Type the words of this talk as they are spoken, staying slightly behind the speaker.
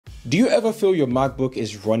Do you ever feel your MacBook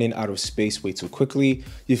is running out of space way too quickly?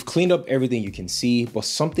 You've cleaned up everything you can see, but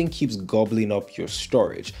something keeps gobbling up your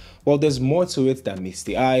storage. Well, there's more to it than meets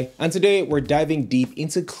the eye, and today we're diving deep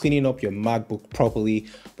into cleaning up your MacBook properly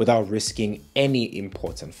without risking any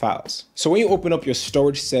important files. So when you open up your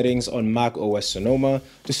storage settings on Mac OS Sonoma,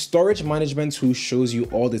 the storage management tool shows you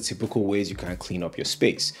all the typical ways you can clean up your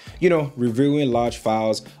space. You know, reviewing large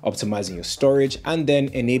files, optimizing your storage, and then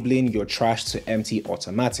enabling your trash to empty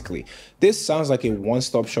automatically. This sounds like a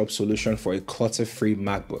one-stop shop solution for a clutter-free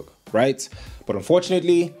MacBook, right? But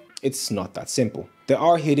unfortunately, it's not that simple. There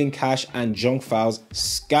are hidden cache and junk files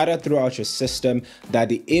scattered throughout your system that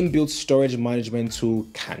the inbuilt storage management tool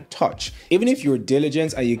can touch. Even if you're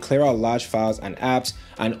diligent and you clear out large files and apps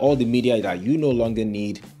and all the media that you no longer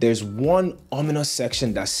need, there's one ominous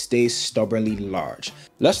section that stays stubbornly large.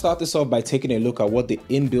 Let's start this off by taking a look at what the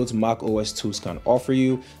inbuilt Mac OS tools can offer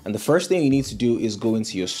you. And the first thing you need to do is go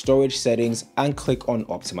into your storage settings and click on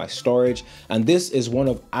Optimize Storage. And this is one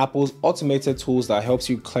of Apple's automated tools that helps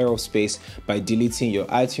you clear out space by deleting your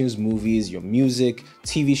iTunes movies, your music,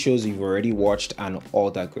 TV shows you've already watched, and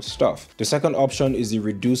all that good stuff. The second option is the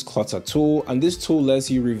Reduce Clutter tool, and this tool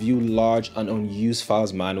lets you review large and unused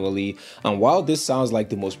files manually. And while this sounds like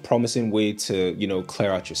the most promising way to,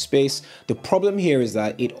 clear out your space, the problem here is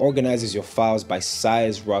that it organizes your files by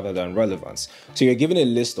size rather than relevance. So you're given a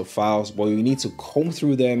list of files, but you need to comb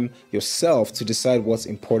through them yourself to decide what's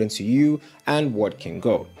important to you and what can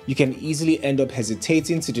go. You can easily end up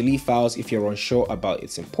hesitating to delete files if you're unsure about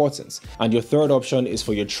its importance. And your third option is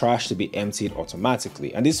for your trash to be emptied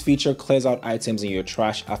automatically. And this feature clears out items in your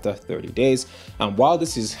trash after 30 days. And while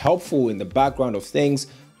this is helpful in the background of things,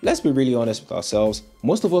 let's be really honest with ourselves.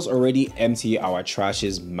 Most of us already empty our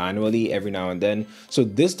trashes manually every now and then, so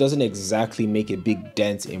this doesn't exactly make a big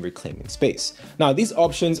dent in reclaiming space. Now, these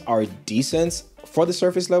options are decent for the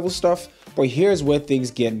surface level stuff, but here's where things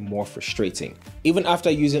get more frustrating. Even after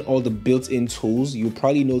using all the built-in tools, you'll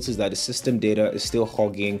probably notice that the system data is still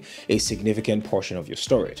hogging a significant portion of your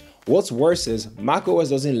storage. What's worse is macOS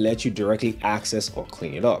doesn't let you directly access or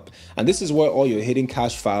clean it up. And this is where all your hidden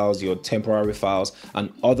cache files, your temporary files,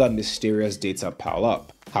 and other mysterious data pile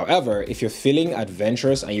up. However, if you're feeling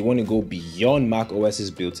adventurous and you want to go beyond macOS's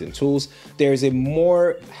built-in tools, there is a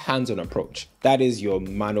more hands-on approach. That is your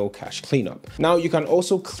manual cache cleanup. Now, you can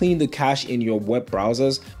also clean the cache in your web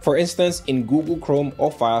browsers. For instance, in Google Chrome or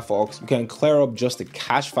Firefox, you can clear up just the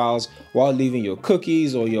cache files while leaving your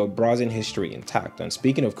cookies or your browsing history intact. And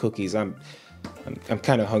speaking of cookies, I'm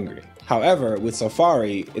kind of hungry. However, with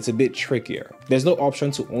Safari, it's a bit trickier. There's no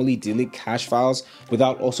option to only delete cache files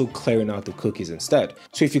without also clearing out the cookies instead.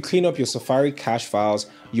 So if you clean up your Safari cache files,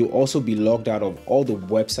 you'll also be logged out of all the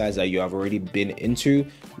websites that you have already been into,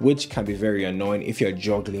 which can be very annoying if you're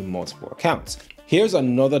juggling multiple accounts. Here's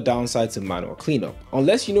another downside to manual cleanup.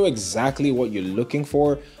 Unless you know exactly what you're looking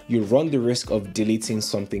for, you run the risk of deleting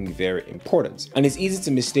something very important. And it's easy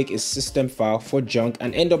to mistake a system file for junk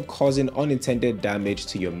and end up causing unintended damage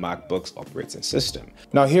to your MacBook's operating system.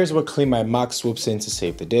 Now here's where CleanMyMac swoops in to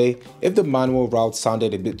save the day. If the manual route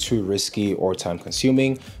sounded a bit too risky or time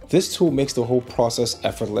consuming, this tool makes the whole process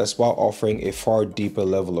effortless while offering a far deeper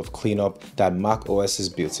level of cleanup than macOS's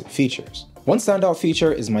built-in features. One standout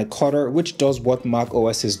feature is my Clutter, which does what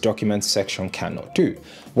macOS's Documents section cannot do.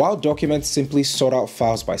 While Documents simply sort out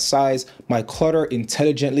files by size, my Clutter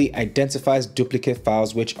intelligently identifies duplicate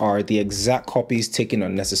files which are the exact copies taking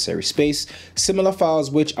unnecessary space, similar files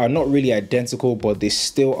which are not really identical but they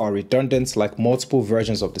still are redundant like multiple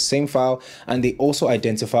versions of the same file, and they also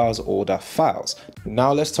identifies older files.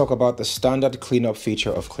 Now let's talk about the standard cleanup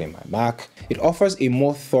feature of CleanMyMac. It offers a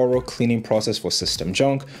more thorough cleaning process for system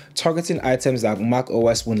junk, targeting items that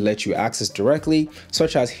macOS won't let you access directly,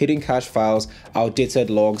 such as hidden cache files, outdated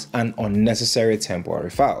logs, and unnecessary temporary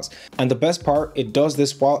files. And the best part, it does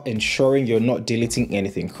this while ensuring you're not deleting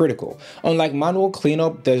anything critical. Unlike manual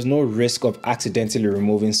cleanup, there's no risk of accidentally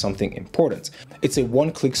removing something important. It's a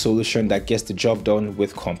one-click solution that gets the job done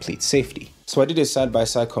with complete safety. So I did a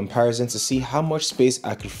side-by-side comparison to see how much space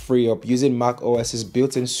I could free up using macOS's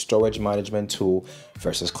built-in storage management tool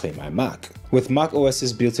versus CleanMyMac. With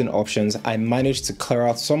macOS's built-in options, I managed to clear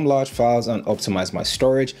out some large files and optimize my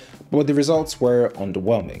storage, but the results were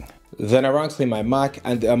underwhelming. Then I ran CleanMyMac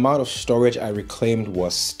and the amount of storage I reclaimed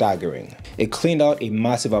was staggering. It cleaned out a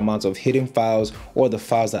massive amount of hidden files or the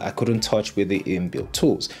files that I couldn't touch with the inbuilt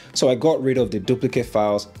tools. So I got rid of the duplicate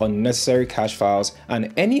files, unnecessary cache files,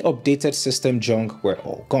 and any updated system junk were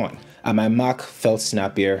all gone. And my Mac felt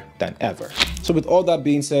snappier than ever. So with all that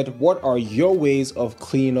being said, what are your ways of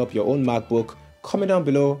cleaning up your own MacBook comment down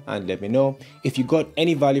below and let me know. If you got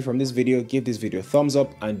any value from this video, give this video a thumbs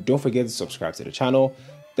up and don't forget to subscribe to the channel.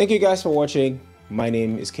 Thank you guys for watching. My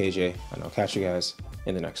name is KJ and I'll catch you guys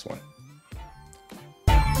in the next one.